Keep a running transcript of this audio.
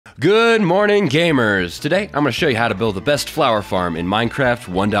Good morning, gamers! Today, I'm going to show you how to build the best flower farm in Minecraft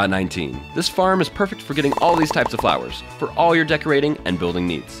 1.19. This farm is perfect for getting all these types of flowers, for all your decorating and building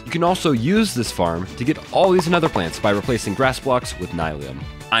needs. You can also use this farm to get all these nether plants by replacing grass blocks with nylium.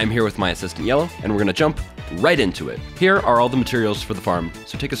 I'm here with my assistant Yellow, and we're going to jump right into it. Here are all the materials for the farm,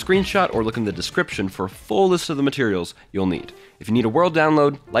 so take a screenshot or look in the description for a full list of the materials you'll need. If you need a world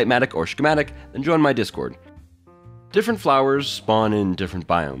download, Lightmatic, or schematic, then join my Discord. Different flowers spawn in different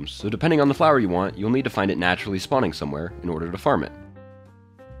biomes, so depending on the flower you want, you'll need to find it naturally spawning somewhere in order to farm it.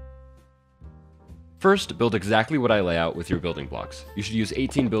 First, build exactly what I lay out with your building blocks. You should use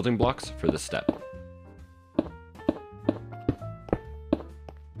 18 building blocks for this step.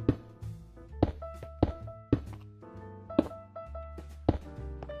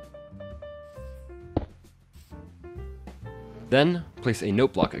 Then, place a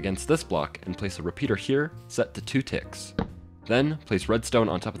note block against this block and place a repeater here set to 2 ticks. Then, place redstone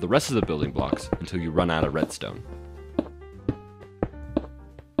on top of the rest of the building blocks until you run out of redstone.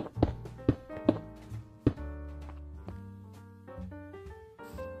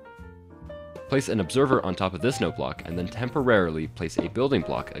 Place an observer on top of this note block and then temporarily place a building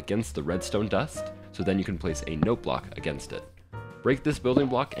block against the redstone dust, so then you can place a note block against it. Break this building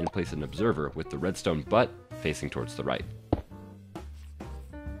block and place an observer with the redstone butt facing towards the right.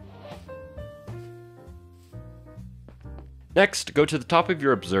 Next, go to the top of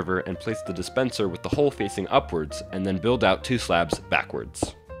your observer and place the dispenser with the hole facing upwards, and then build out 2 slabs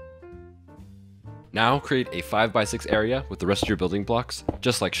backwards. Now create a 5x6 area with the rest of your building blocks,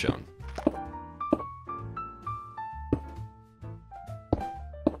 just like shown.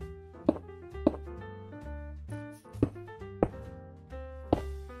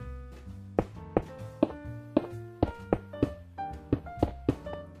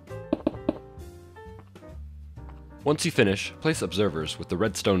 Once you finish, place observers with the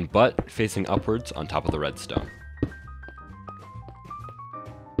redstone butt facing upwards on top of the redstone.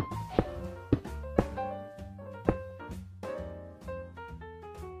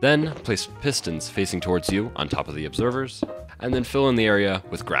 Then, place pistons facing towards you on top of the observers, and then fill in the area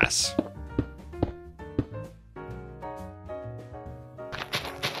with grass.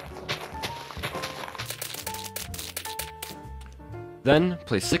 Then,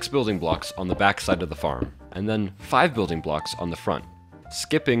 place 6 building blocks on the back side of the farm, and then 5 building blocks on the front,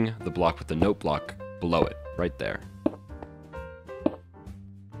 skipping the block with the note block below it, right there.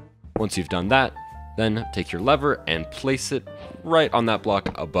 Once you've done that, then take your lever and place it right on that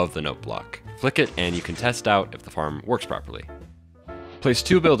block above the note block. Flick it and you can test out if the farm works properly. Place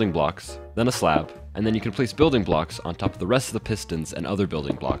 2 building blocks, then a slab, and then you can place building blocks on top of the rest of the pistons and other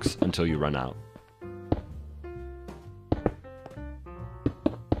building blocks until you run out.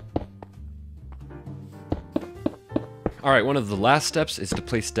 Alright, one of the last steps is to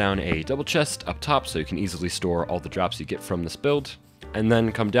place down a double chest up top so you can easily store all the drops you get from this build, and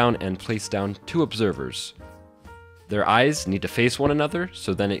then come down and place down 2 observers. Their eyes need to face one another,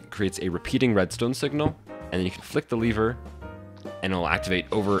 so then it creates a repeating redstone signal, and then you can flick the lever, and it'll activate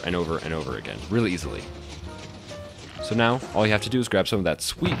over and over and over again, really easily. So now, all you have to do is grab some of that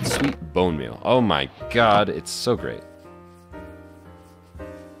sweet, sweet bone meal. Oh my god, it's so great.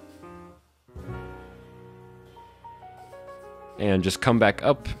 And just come back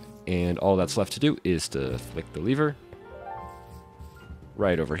up, and all that's left to do is to flick the lever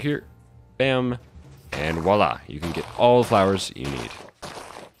right over here, bam, and voila, you can get all the flowers you need.